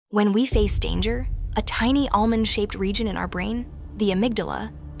When we face danger, a tiny almond-shaped region in our brain, the amygdala,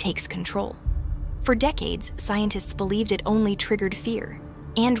 takes control. For decades, scientists believed it only triggered fear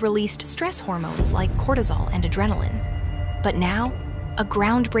and released stress hormones like cortisol and adrenaline. But now, a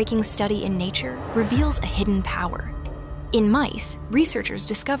groundbreaking study in Nature reveals a hidden power. In mice, researchers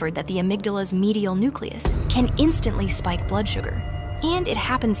discovered that the amygdala's medial nucleus can instantly spike blood sugar, and it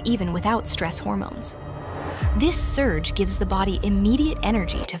happens even without stress hormones. This surge gives the body immediate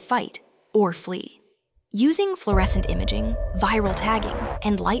energy to fight or flee. Using fluorescent imaging, viral tagging,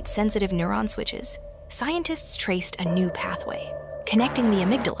 and light-sensitive neuron switches, scientists traced a new pathway, connecting the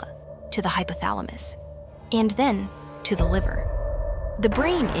amygdala to the hypothalamus, and then to the liver. The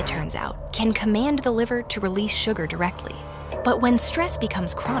brain, it turns out, can command the liver to release sugar directly. But when stress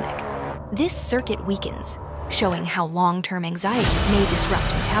becomes chronic, this circuit weakens, showing how long-term anxiety may disrupt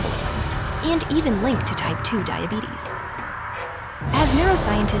metabolism and even link to type 2 diabetes. As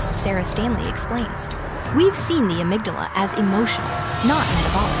neuroscientist Sarah Stanley explains, we've seen the amygdala as emotional, not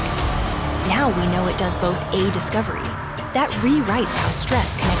metabolic. Now we know it does both aid discovery, that rewrites how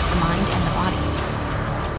stress connects the mind and the body,